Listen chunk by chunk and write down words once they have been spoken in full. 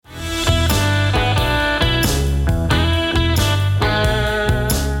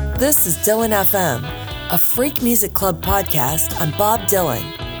This is Dylan FM, a Freak Music Club podcast on Bob Dylan.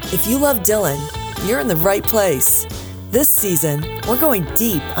 If you love Dylan, you're in the right place. This season, we're going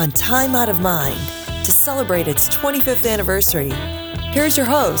deep on Time Out of Mind to celebrate its 25th anniversary. Here's your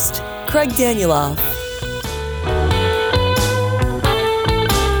host, Craig Danieloff.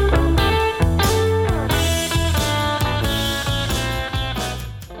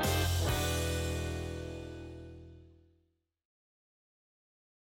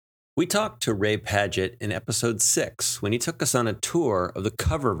 We talked to Ray Padgett in episode 6 when he took us on a tour of the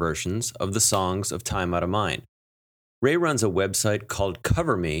cover versions of the songs of Time Out of Mind. Ray runs a website called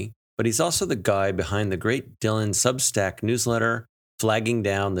Cover Me, but he's also the guy behind the great Dylan Substack newsletter, Flagging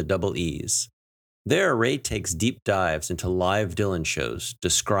Down the Double E's. There, Ray takes deep dives into live Dylan shows,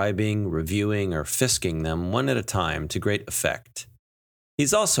 describing, reviewing, or fisking them one at a time to great effect.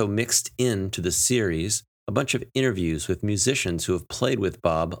 He's also mixed into the series a bunch of interviews with musicians who have played with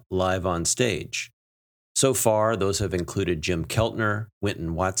Bob live on stage. So far, those have included Jim Keltner,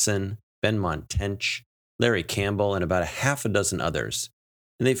 Wynton Watson, Ben Montench, Larry Campbell, and about a half a dozen others.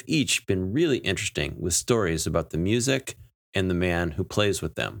 And they've each been really interesting with stories about the music and the man who plays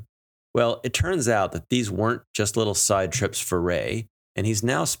with them. Well, it turns out that these weren't just little side trips for Ray, and he's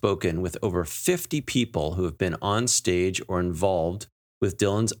now spoken with over 50 people who have been on stage or involved with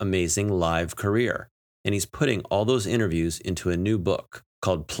Dylan's amazing live career. And he's putting all those interviews into a new book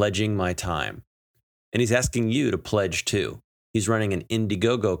called Pledging My Time. And he's asking you to pledge too. He's running an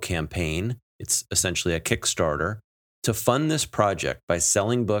Indiegogo campaign, it's essentially a Kickstarter, to fund this project by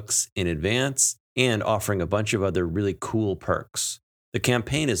selling books in advance and offering a bunch of other really cool perks. The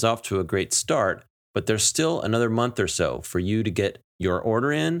campaign is off to a great start, but there's still another month or so for you to get your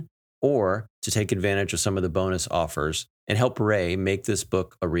order in or to take advantage of some of the bonus offers and help Ray make this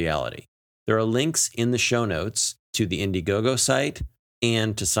book a reality. There are links in the show notes to the Indiegogo site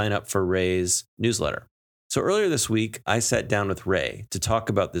and to sign up for Ray's newsletter. So earlier this week, I sat down with Ray to talk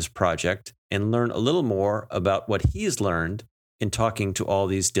about this project and learn a little more about what he's learned in talking to all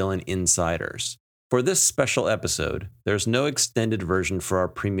these Dylan insiders. For this special episode, there's no extended version for our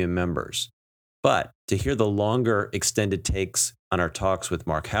premium members. But to hear the longer extended takes on our talks with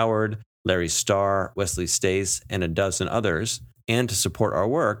Mark Howard, Larry Starr, Wesley Stace, and a dozen others, and to support our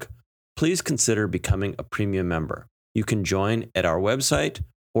work, please consider becoming a premium member. You can join at our website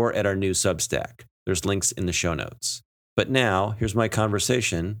or at our new Substack. There's links in the show notes. But now, here's my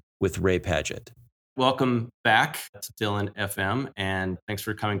conversation with Ray Padgett. Welcome back to Dylan FM, and thanks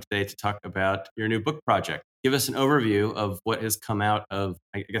for coming today to talk about your new book project. Give us an overview of what has come out of,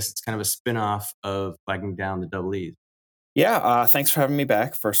 I guess it's kind of a spin-off of Flagging Down the Double E's. Yeah, thanks for having me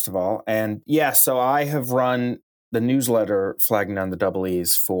back, first of all. And yeah, so I have run the newsletter Flagging Down the Double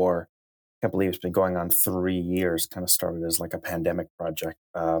E's for, I can't believe it's been going on 3 years, kind of started as like a pandemic project,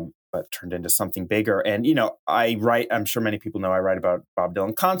 but turned into something bigger. And, you know, I write, I'm sure many people know I write about Bob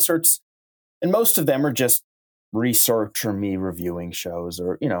Dylan concerts, and most of them are just research or me reviewing shows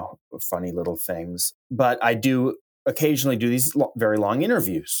or, you know, funny little things. But I do occasionally do these very long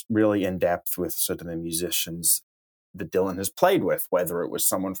interviews, really in depth with sort of the musicians that Dylan has played with, whether it was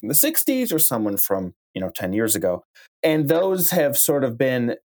someone from the 60s or someone from, 10 years ago. And those have sort of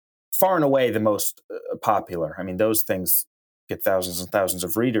been far and away the most popular. I mean, those things get thousands and thousands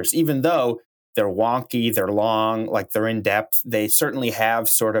of readers, even though they're wonky, they're long, like they're in depth. They certainly have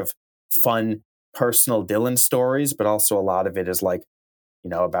sort of fun personal Dylan stories, but also a lot of it is like,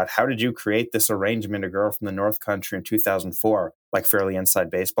 about how did you create this arrangement, A Girl from the North Country in 2004, like fairly inside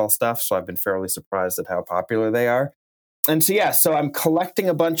baseball stuff. So I've been fairly surprised at how popular they are. And so, so I'm collecting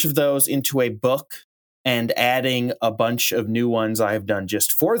a bunch of those into a book and adding a bunch of new ones I have done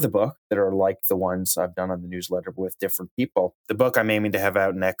just for the book that are like the ones I've done on the newsletter with different people. The book I'm aiming to have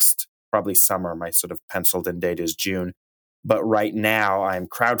out next, probably summer. My sort of penciled in date is June. But right now I'm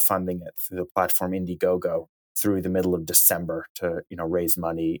crowdfunding it through the platform Indiegogo through the middle of December to, raise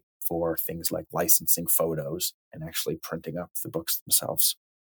money for things like licensing photos and actually printing up the books themselves.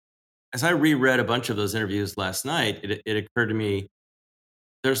 As I reread a bunch of those interviews last night, it occurred to me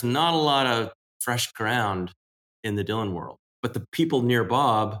there's not a lot of fresh ground in the Dylan world, but the people near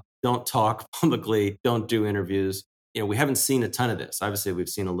Bob don't talk publicly, don't do interviews. We haven't seen a ton of this. Obviously, we've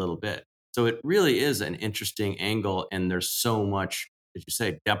seen a little bit. So it really is an interesting angle, and there's so much, as you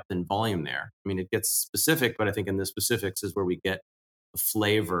say, depth and volume there. I mean, it gets specific, but I think in the specifics is where we get the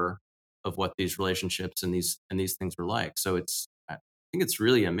flavor of what these relationships and these things were like. So I think it's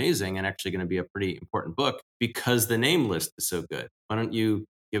really amazing and actually going to be a pretty important book because the name list is so good. Why don't you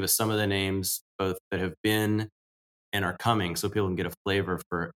give us some of the names, both that have been and are coming, so people can get a flavor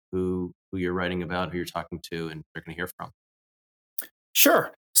for who you're writing about, who you're talking to, and they're going to hear from.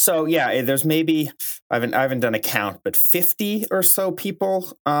 Sure. So yeah, there's maybe I haven't done a count, but 50 or so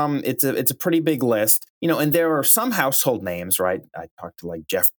people. It's a pretty big list, and there are some household names, right? I talked to like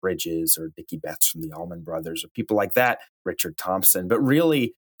Jeff Bridges or Dickie Betts from the Allman Brothers or people like that, Richard Thompson. But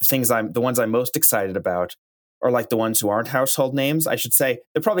really, the ones I'm most excited about are like the ones who aren't household names. I should say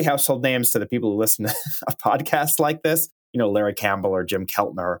they're probably household names to the people who listen to a podcast like this. Larry Campbell or Jim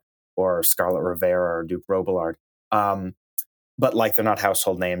Keltner or Scarlett Rivera or Duke Robillard. But like they're not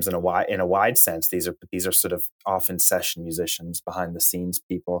household names in a wide sense. These are sort of often session musicians, behind the scenes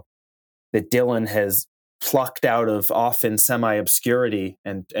people that Dylan has plucked out of often semi obscurity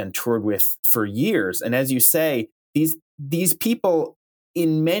and toured with for years. And as you say, these people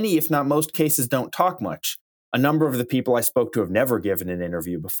in many, if not most cases, don't talk much. A number of the people I spoke to have never given an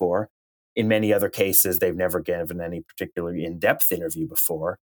interview before. In many other cases, they've never given any particularly in-depth interview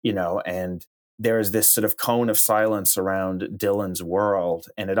before, and there is this sort of cone of silence around Dylan's world.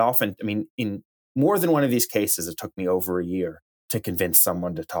 And it often, in more than one of these cases, it took me over a year to convince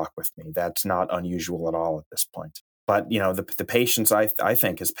someone to talk with me. That's not unusual at all at this point. But, the patience I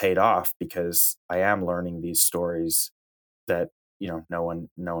think has paid off, because I am learning these stories that, no one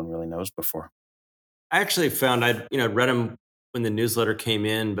really knows before. I actually found I'd read them when the newsletter came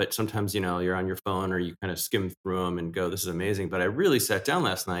in, but sometimes, you're on your phone or you kind of skim through them and go, this is amazing. But I really sat down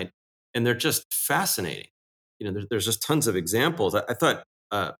last night and they're just fascinating. There's just tons of examples. I thought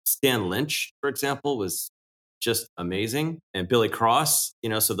Stan Lynch, for example, was just amazing. And Billy Cross,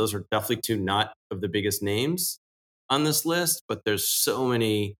 so those are definitely two not of the biggest names on this list, but there's so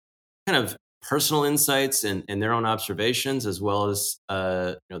many kind of personal insights and their own observations, as well as,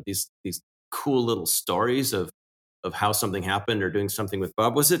 these cool little stories of how something happened or doing something with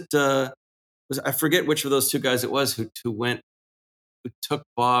Bob. I forget which of those two guys it was who took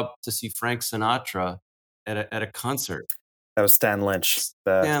Bob to see Frank Sinatra at a concert. That was Stan Lynch.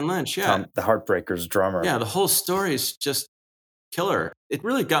 Stan Lynch, yeah. The Heartbreakers drummer. Yeah, the whole story is just killer. It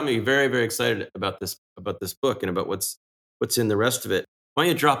really got me very, very excited about this book and about what's in the rest of it. Why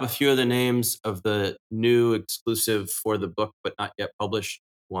don't you drop a few of the names of the new exclusive for the book but not yet published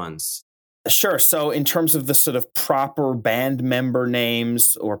ones? Sure. So in terms of the sort of proper band member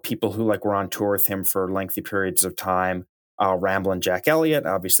names or people who were on tour with him for lengthy periods of time, Ramblin' Jack Elliott,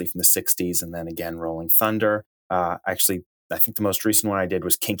 obviously from the 60s, and then again, Rolling Thunder. Actually, I think the most recent one I did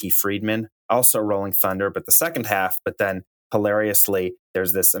was Kinky Friedman, also Rolling Thunder, but the second half. But then hilariously,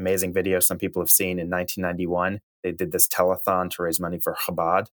 there's this amazing video some people have seen in 1991. They did this telethon to raise money for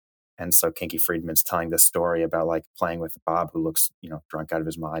Chabad. And so Kinky Friedman's telling this story about playing with Bob, who looks, drunk out of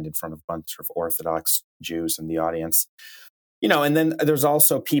his mind in front of a bunch of Orthodox Jews in the audience. And then there's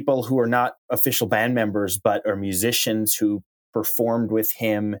also people who are not official band members, but are musicians who performed with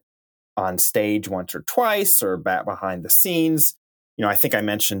him on stage once or twice or back behind the scenes. I think I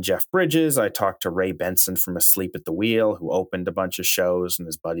mentioned Jeff Bridges. I talked to Ray Benson from Asleep at the Wheel, who opened a bunch of shows and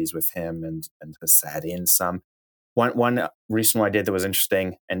is buddies with him and has sat in some. One recent one I did that was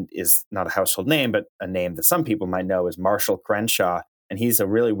interesting and is not a household name, but a name that some people might know, is Marshall Crenshaw. And he's a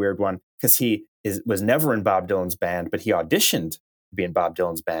really weird one because he was never in Bob Dylan's band, but he auditioned to be in Bob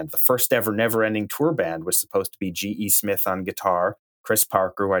Dylan's band. The first ever never-ending tour band was supposed to be G.E. Smith on guitar, Chris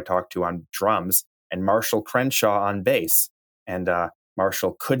Parker, who I talked to, on drums, and Marshall Crenshaw on bass. And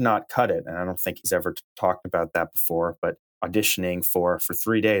Marshall could not cut it. And I don't think he's ever talked about that before, but auditioning for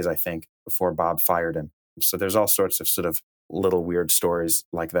 3 days, I think, before Bob fired him. So there's all sorts of sort of little weird stories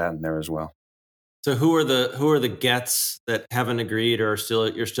like that in there as well. So who are the gets that haven't agreed or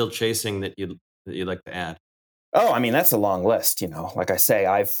you're still chasing that you'd like to add? Oh, that's a long list. Like I say,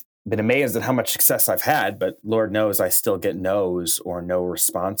 I've been amazed at how much success I've had, but Lord knows I still get no's or no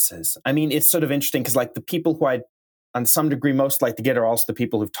responses. It's sort of interesting because the people who I, on some degree, most like to get are also the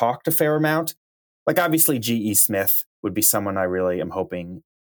people who've talked a fair amount. Obviously G.E. Smith would be someone I really am hoping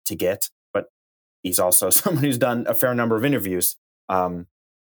to get, but he's also someone who's done a fair number of interviews.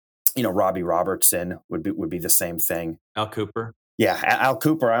 Robbie Robertson would be the same thing. Al Cooper. Yeah, Al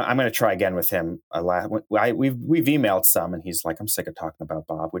Cooper. I'm going to try again with him. We've emailed some, and he's like, "I'm sick of talking about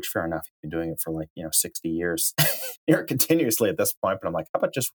Bob," which fair enough. He's been doing it for 60 years, continuously at this point. But I'm like, how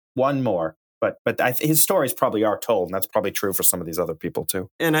about just one more? But his stories probably are told, and that's probably true for some of these other people too.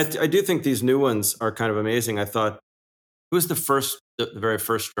 And I do think these new ones are kind of amazing. I thought, who was the very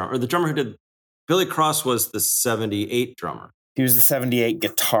first drummer, or the drummer who did? Billy Cross was the 78 drummer. He was the 78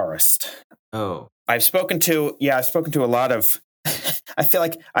 guitarist. Oh, I've spoken to a lot of. I feel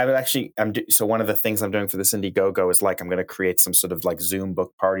like I would actually. So one of the things I'm doing for this Indiegogo is I'm going to create some sort of Zoom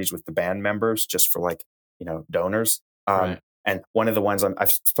book parties with the band members, just for donors. Right. And one of the ones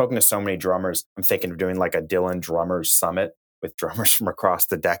I've spoken to so many drummers. I'm thinking of doing a Dylan Drummers Summit with drummers from across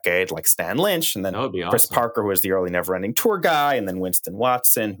the decade, like Stan Lynch, and then That would be Chris awesome. Parker, who was the early Never Ending Tour guy, and then Winston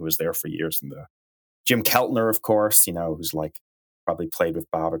Watson, who was there for years, and Jim Keltner, of course, who's like probably played with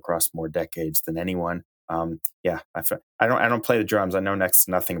Bob across more decades than anyone. I don't play the drums. I know next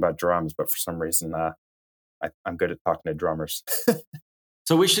to nothing about drums, but for some reason, I'm good at talking to drummers.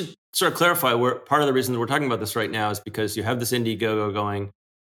 So we should sort of clarify where part of the reason that we're talking about this right now is because you have this Indiegogo going.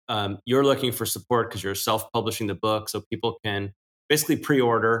 You're looking for support because you're self-publishing the book, so people can basically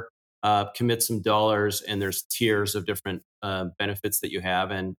pre-order, commit some dollars, and there's tiers of different benefits that you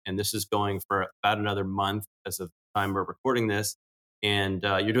have. And this is going for about another month as of the time we're recording this. And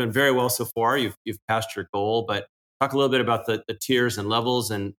you're doing very well so far. You've passed your goal, but talk a little bit about the tiers and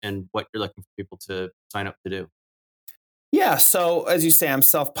levels and what you're looking for people to sign up to do. Yeah. So as you say, I'm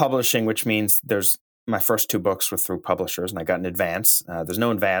self-publishing, which means my first 2 books were through publishers, and I got an advance. There's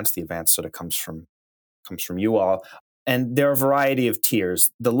no advance. The advance sort of comes from you all. And there are a variety of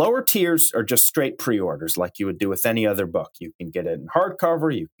tiers. The lower tiers are just straight pre-orders, like you would do with any other book. You can get it in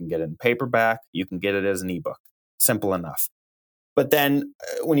hardcover, you can get it in paperback, you can get it as an ebook. Simple enough. But then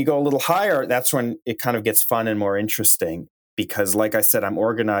when you go a little higher, that's when it kind of gets fun and more interesting. Because like I said, I'm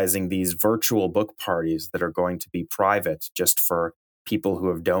organizing these virtual book parties that are going to be private just for people who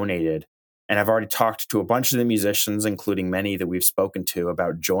have donated. And I've already talked to a bunch of the musicians, including many that we've spoken to,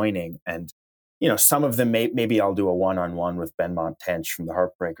 about joining. And, some of them, maybe I'll do a one-on-one with Benmont Tench from the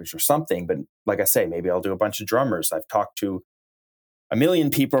Heartbreakers or something. But like I say, maybe I'll do a bunch of drummers. I've talked to a million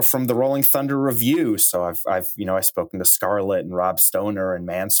people from the Rolling Thunder Review. So I've spoken to Scarlett and Rob Stoner and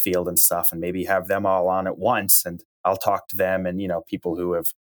Mansfield and stuff, and maybe have them all on at once. And I'll talk to them, and, people who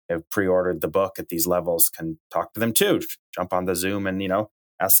have pre-ordered the book at these levels can talk to them too. Jump on the Zoom and,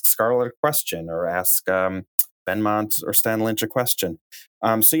 ask Scarlett a question or ask Benmont or Stan Lynch a question.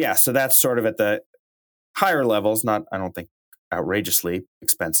 So that's sort of at the higher levels, not, I don't think, outrageously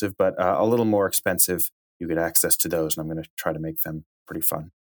expensive, but a little more expensive. You get access to those, and I'm going to try to make them pretty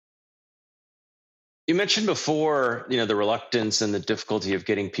fun. You mentioned before, the reluctance and the difficulty of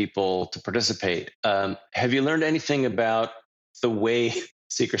getting people to participate. Have you learned anything about the way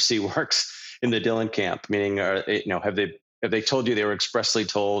secrecy works in the Dylan camp? Meaning, have they told you they were expressly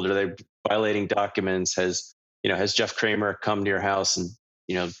told? Are they violating documents? Has Jeff Kramer come to your house and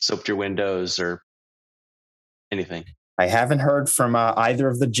soaped your windows or anything? I haven't heard from either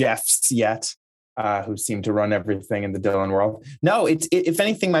of the Jeffs yet, who seem to run everything in the Dylan world. No, if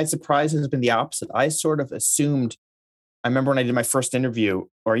anything, my surprise has been the opposite. I sort of assumed, I remember when I did my first interview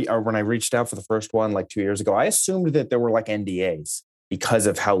or when I reached out for the first one like 2 years ago, I assumed that there were like NDAs because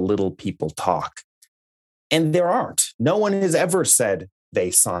of how little people talk. And there aren't. No one has ever said they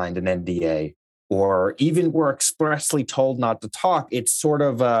signed an NDA or even were expressly told not to talk. It's sort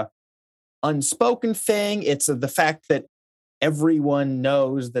of a unspoken thing. It's the fact that everyone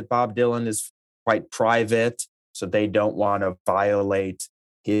knows that Bob Dylan is quite private, so they don't want to violate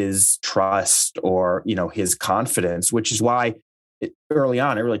his trust or, his confidence, which is why early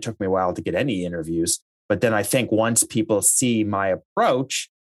on, it really took me a while to get any interviews. But then I think once people see my approach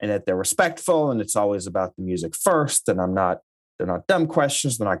and that they're respectful and it's always about the music first, and they're not dumb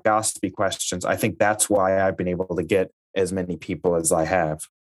questions, they're not gossipy questions. I think that's why I've been able to get as many people as I have.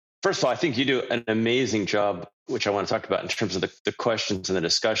 First of all, I think you do an amazing job, which I want to talk about in terms of the questions and the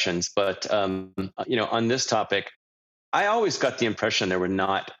discussions. But, on this topic, I always got the impression there were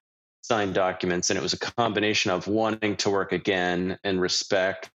not signed documents, and it was a combination of wanting to work again and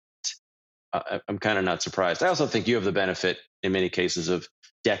respect. I'm kind of not surprised. I also think you have the benefit in many cases of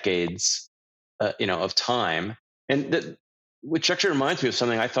decades, of time. And which actually reminds me of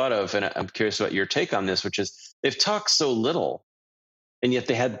something I thought of, and I'm curious about your take on this, which is they've talked so little, and yet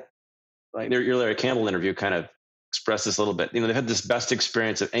they had, like your Larry Campbell interview kind of expressed this a little bit. They've had this best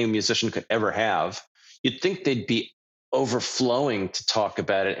experience that any musician could ever have. You'd think they'd be overflowing to talk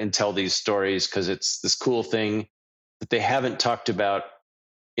about it and tell these stories because it's this cool thing that they haven't talked about,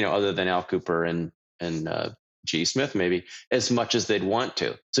 other than Al Cooper and G. Smith, maybe, as much as they'd want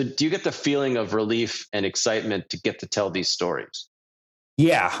to. So do you get the feeling of relief and excitement to get to tell these stories?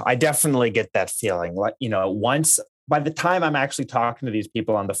 Yeah, I definitely get that feeling. Like, once by the time I'm actually talking to these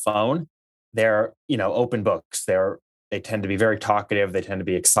people on the phone, they're, open books. They tend to be very talkative. They tend to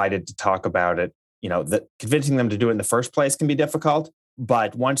be excited to talk about it. Convincing them to do it in the first place can be difficult,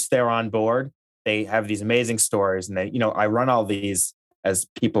 but once they're on board, they have these amazing stories. And they, I run all these, as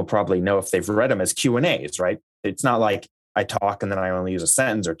people probably know if they've read them, as Q&As, right? It's not like I talk and then I only use a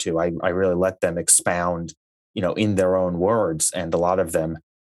sentence or two. I really let them expound, in their own words. And a lot of them,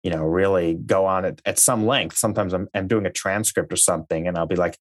 really go on at some length. Sometimes I'm doing a transcript or something and I'll be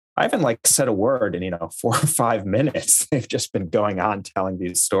like, I haven't like said a word in, 4 or 5 minutes. They've just been going on telling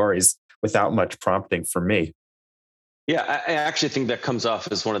these stories without much prompting from me. Yeah, I actually think that comes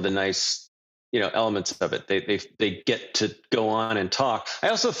off as one of the nice, elements of it. They get to go on and talk. I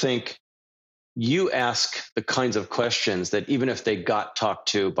also think you ask the kinds of questions that even if they got talked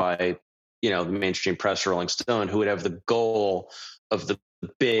to by, the mainstream press, Rolling Stone, who would have the goal of the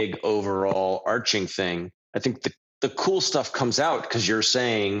big overall arching thing, I think the cool stuff comes out because you're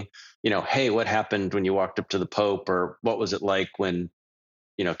saying, hey, what happened when you walked up to the Pope, or what was it like when,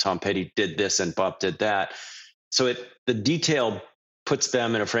 Tom Petty did this and Bob did that. So the detail puts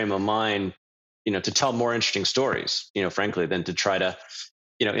them in a frame of mind, to tell more interesting stories, frankly, than to try to,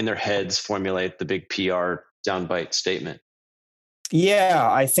 in their heads formulate the big PR downbite statement. Yeah,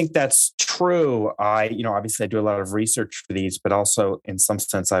 I think that's true. Obviously I do a lot of research for these, but also in some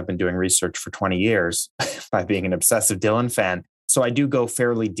sense, I've been doing research for 20 years by being an obsessive Dylan fan. So I do go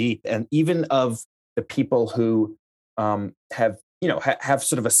fairly deep. And even of the people who have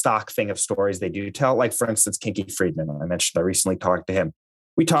sort of a stock thing of stories they do tell, like for instance, Kinky Friedman, I mentioned, I recently talked to him.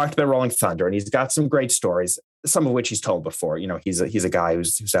 We talked about Rolling Thunder, and he's got some great stories, some of which he's told before. He's a guy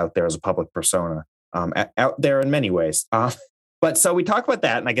who's out there as a public persona, out there in many ways. But so we talk about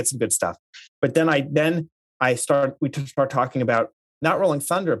that, and I get some good stuff. But then we start talking about not Rolling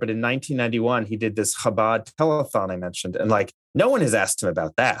Thunder, but in 1991 he did this Chabad telethon I mentioned, and like no one has asked him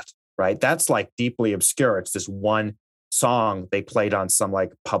about that, right? That's like deeply obscure. It's this one song they played on some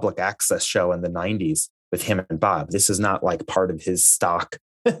like public access show in the 90s with him and Bob. This is not like part of his stock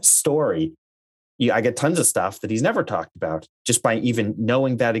story. I get tons of stuff that he's never talked about just by even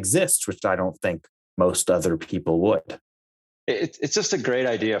knowing that exists, which I don't think most other people would. It's just a great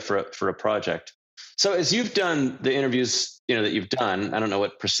idea for a project. So as you've done the interviews, that you've done, I don't know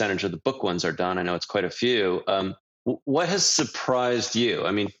what percentage of the book ones are done. I know it's quite a few. What has surprised you?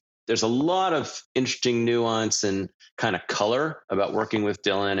 I mean, there's a lot of interesting nuance and kind of color about working with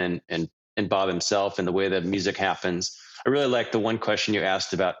Dylan and Bob himself and the way that music happens. I really like the one question you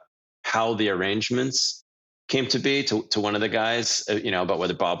asked about how the arrangements came to be to one of the guys, about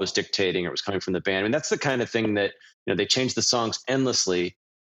whether Bob was dictating or it was coming from the band. I mean, that's the kind of thing that, they change the songs endlessly.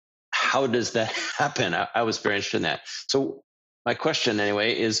 How does that happen? I was very interested in that. So my question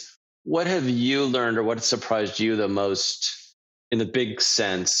anyway is, what have you learned or what surprised you the most in the big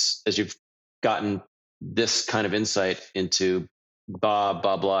sense as you've gotten this kind of insight into Bob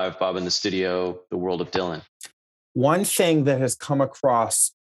Live, Bob in the studio, the world of Dylan? One thing that has come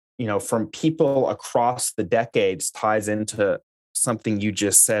across, from people across the decades ties into something you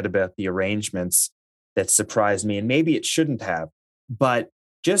just said about the arrangements that surprised me. And maybe it shouldn't have, but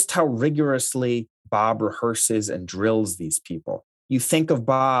just how rigorously Bob rehearses and drills these people. You think of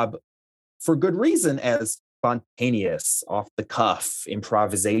Bob, for good reason, as spontaneous, off the cuff,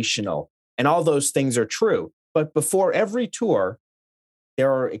 improvisational, and all those things are true. But before every tour,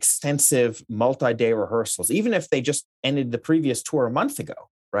 there are extensive multi-day rehearsals, even if they just ended the previous tour a month ago,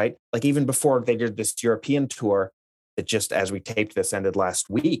 right? Like even before they did this European tour that just as we taped this ended last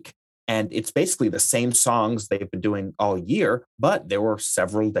week. And it's basically the same songs they've been doing all year, but there were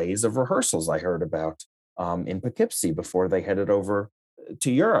several days of rehearsals I heard about in Poughkeepsie before they headed over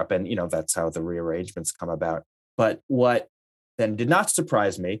to Europe. And, that's how the rearrangements come about. But what then did not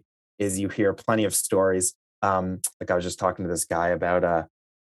surprise me is you hear plenty of stories. Like I was just talking to this guy about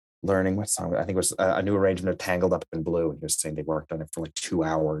learning what song, I think it was a new arrangement of Tangled Up in Blue. And he was saying they worked on it for like 2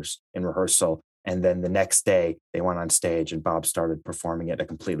 hours in rehearsal. And then the next day they went on stage and Bob started performing it a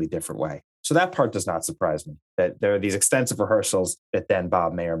completely different way. So that part does not surprise me, that there are these extensive rehearsals that then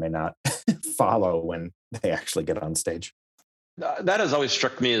Bob may or may not follow when they actually get on stage. That has always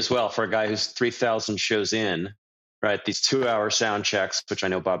struck me as well for a guy who's 3,000 shows in, right? These 2-hour sound checks, which I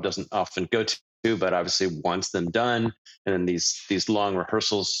know Bob doesn't often go to, but obviously wants them done. And then these long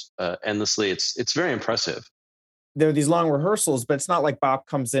rehearsals endlessly. It's very impressive. There are these long rehearsals, but it's not like Bob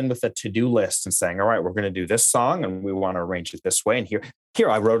comes in with a to-do list and saying, all right, we're going to do this song and we want to arrange it this way. And here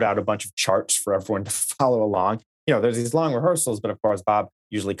I wrote out a bunch of charts for everyone to follow along. There's these long rehearsals, but of course, Bob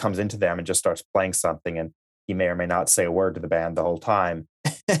usually comes into them and just starts playing something, and he may or may not say a word to the band the whole time.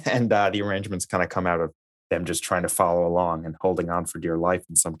 And the arrangements kind of come out of them just trying to follow along and holding on for dear life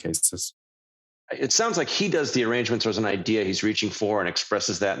in some cases. It sounds like he does the arrangements as an idea he's reaching for and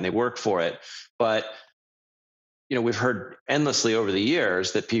expresses that, and they work for it. But we've heard endlessly over the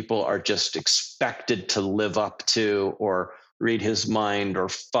years that people are just expected to live up to or read his mind or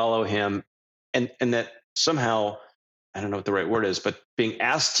follow him. And that somehow, I don't know what the right word is, but being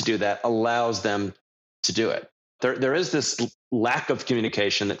asked to do that allows them to do it. There is this lack of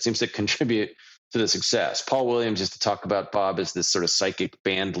communication that seems to contribute to the success. Paul Williams used to talk about Bob as this sort of psychic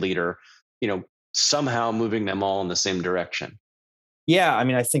band leader, somehow moving them all in the same direction. Yeah, I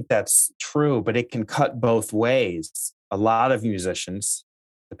mean, I think that's true, but it can cut both ways. A lot of musicians,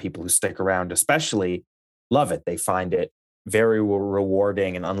 the people who stick around especially, love it. They find it very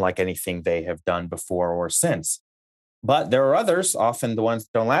rewarding and unlike anything they have done before or since. But there are others, often the ones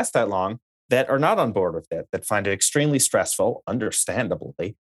that don't last that long, that are not on board with it, that find it extremely stressful,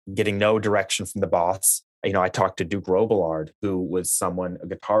 understandably, getting no direction from the boss. I talked to Duke Robillard, who was a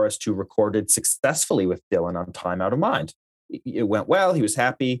guitarist who recorded successfully with Dylan on Time Out of Mind. It went well, he was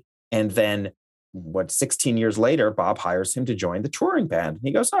happy. And then 16 years later, Bob hires him to join the touring band. And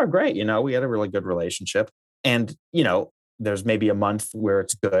he goes, oh, great. We had a really good relationship. And, there's maybe a month where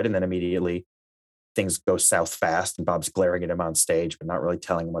it's good. And then immediately things go south fast and Bob's glaring at him on stage, but not really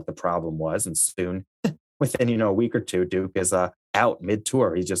telling him what the problem was. And soon, within, a week or two, Duke is out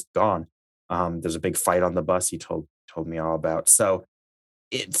mid-tour. He's just gone. There's a big fight on the bus he told me all about. So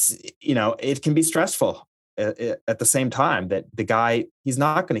it's, it can be stressful at the same time that the guy, he's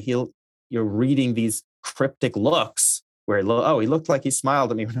not going to you're reading these cryptic looks where he looked like he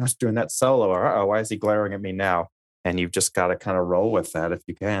smiled at me when I was doing that solo, or why is he glaring at me now? And you've just got to kind of roll with that if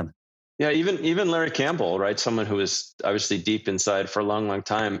you can. Yeah, even Larry Campbell, right? Someone who was obviously deep inside for a long, long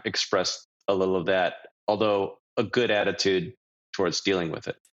time, expressed a little of that, although a good attitude towards dealing with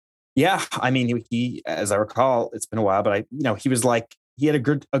it. Yeah, I mean, he as I recall, it's been a while, but he was like, he had a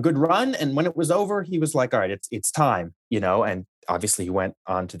good run, and when it was over, he was like, all right, it's time, and obviously he went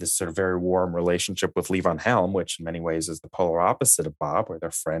on to this sort of very warm relationship with Lee Van Helm, which in many ways is the polar opposite of Bob, where they're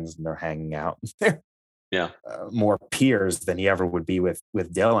friends and they're hanging out. They're more peers than he ever would be with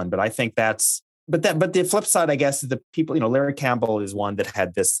Dylan. But I think but the flip side, I guess, is the people, Larry Campbell is one that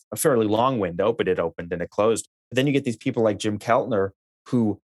had a fairly long window, but it opened and it closed. But then you get these people like Jim Keltner,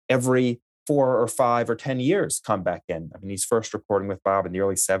 who every 4 or 5 or 10 years come back in. I mean, he's first recording with Bob in the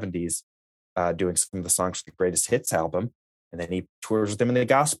early 70s, doing some of the songs for the Greatest Hits album. And then he tours with them in the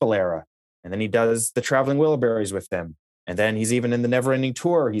gospel era. And then he does the Traveling Wilburys with them. And then he's even in the Never Ending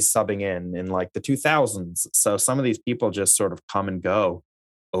Tour, he's subbing in like the 2000s. So some of these people just sort of come and go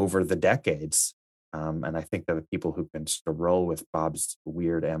over the decades. And I think they're the people who can sort of roll with Bob's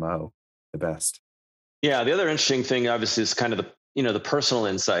weird MO the best. Yeah, the other interesting thing, obviously, is kind of the personal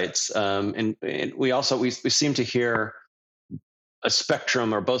insights. And we seem to hear a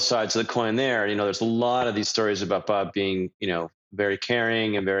spectrum or both sides of the coin there. There's a lot of these stories about Bob being, very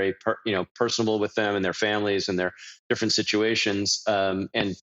caring and very, personable with them and their families and their different situations,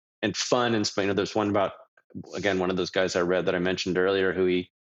 and fun. And, there's one about, again, one of those guys I read that I mentioned earlier, who he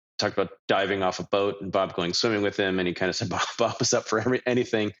talked about diving off a boat and Bob going swimming with him. And he kind of said, Bob was up for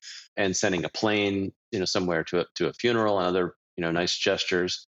anything, and sending a plane, somewhere to a funeral and other, nice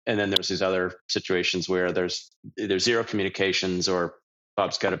gestures. And then there's these other situations where there's zero communications, or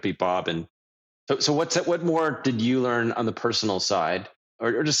Bob's got to be Bob. And so what more did you learn on the personal side,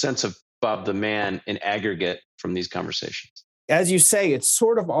 or just sense of Bob the man in aggregate from these conversations? As you say, it's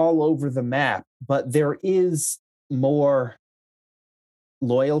sort of all over the map, but there is more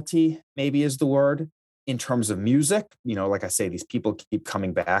loyalty, maybe is the word, in terms of music. Like I say, these people keep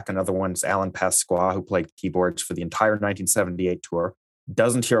coming back. Another one's Alan Pasqua, who played keyboards for the entire 1978 tour.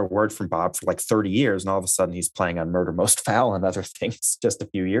 Doesn't hear a word from Bob for like 30 years. And all of a sudden he's playing on Murder Most Foul and other things just a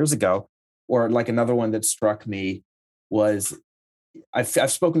few years ago. Or like another one that struck me was, I've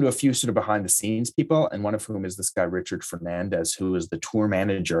spoken to a few sort of behind the scenes people, and one of whom is this guy, Richard Fernandez, who is the tour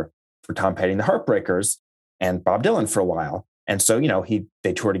manager for Tom Petty and the Heartbreakers and Bob Dylan for a while. And so,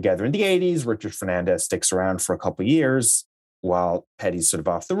 they tour together in the 80s. Richard Fernandez sticks around for a couple of years while Petty's sort of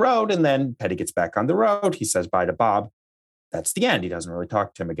off the road. And then Petty gets back on the road. He says bye to Bob. That's the end. He doesn't really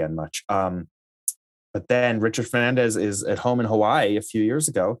talk to him again much. But then Richard Fernandez is at home in Hawaii a few years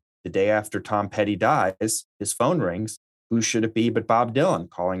ago. The day after Tom Petty dies, his phone rings. Who should it be but Bob Dylan,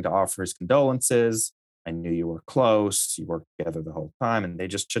 calling to offer his condolences. I knew you were close. You worked together the whole time. And they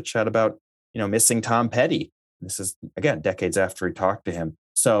just chit-chat about, missing Tom Petty. This is, again, decades after he talked to him.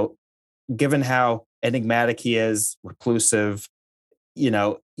 So given how enigmatic he is, reclusive, you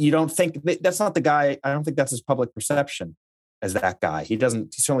don't think that's not the guy. I don't think that's his public perception as that guy. He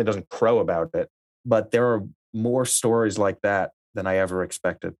certainly doesn't crow about it, but there are more stories like that than I ever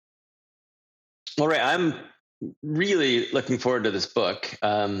expected. All right. I'm really looking forward to this book,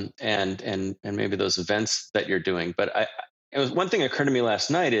 and maybe those events that you're doing. But it was one thing that occurred to me last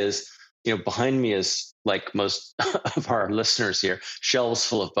night is, behind me is, like most of our listeners here, shelves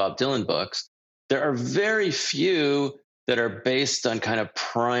full of Bob Dylan books. There are very few that are based on kind of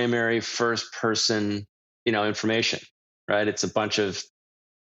primary first person, information, right? It's a bunch of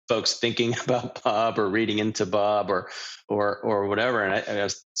folks thinking about Bob or reading into Bob or whatever. And I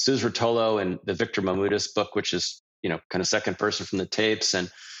was Suze Rotolo and the Victor Mahmoudis book, which is, kind of second person from the tapes.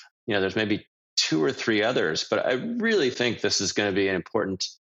 And, there's maybe 2 or 3 others, but I really think this is going to be an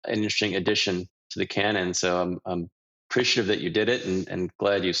interesting addition to the canon. So I'm appreciative that you did it and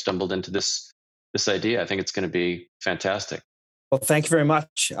glad you stumbled into this idea. I think it's going to be fantastic. Well, thank you very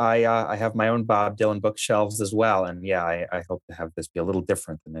much. I have my own Bob Dylan bookshelves as well. And yeah, I hope to have this be a little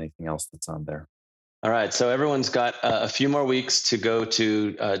different than anything else that's on there. All right. So everyone's got a few more weeks to go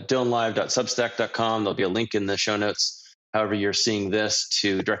to dylanlive.substack.com. There'll be a link in the show notes, however you're seeing this,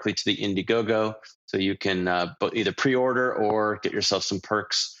 directly to the Indiegogo. So you can either pre-order or get yourself some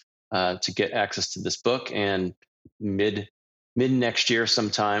perks to get access to this book. And mid next year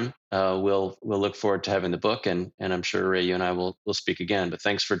sometime, we'll look forward to having the book. And I'm sure, Ray, you and I will speak again. But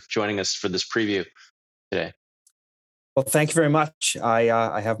thanks for joining us for this preview today. Well, thank you very much.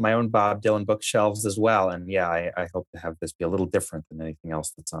 I have my own Bob Dylan bookshelves as well. And yeah, I hope to have this be a little different than anything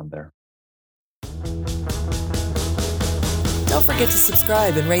else that's on there. Don't forget to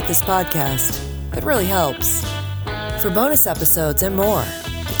subscribe and rate this podcast. It really helps. For bonus episodes and more,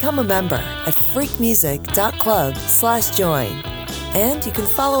 become a member at freakmusic.club/join. And you can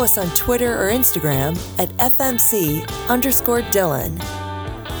follow us on Twitter or Instagram at FMC_Dylan.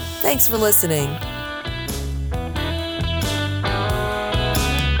 Thanks for listening.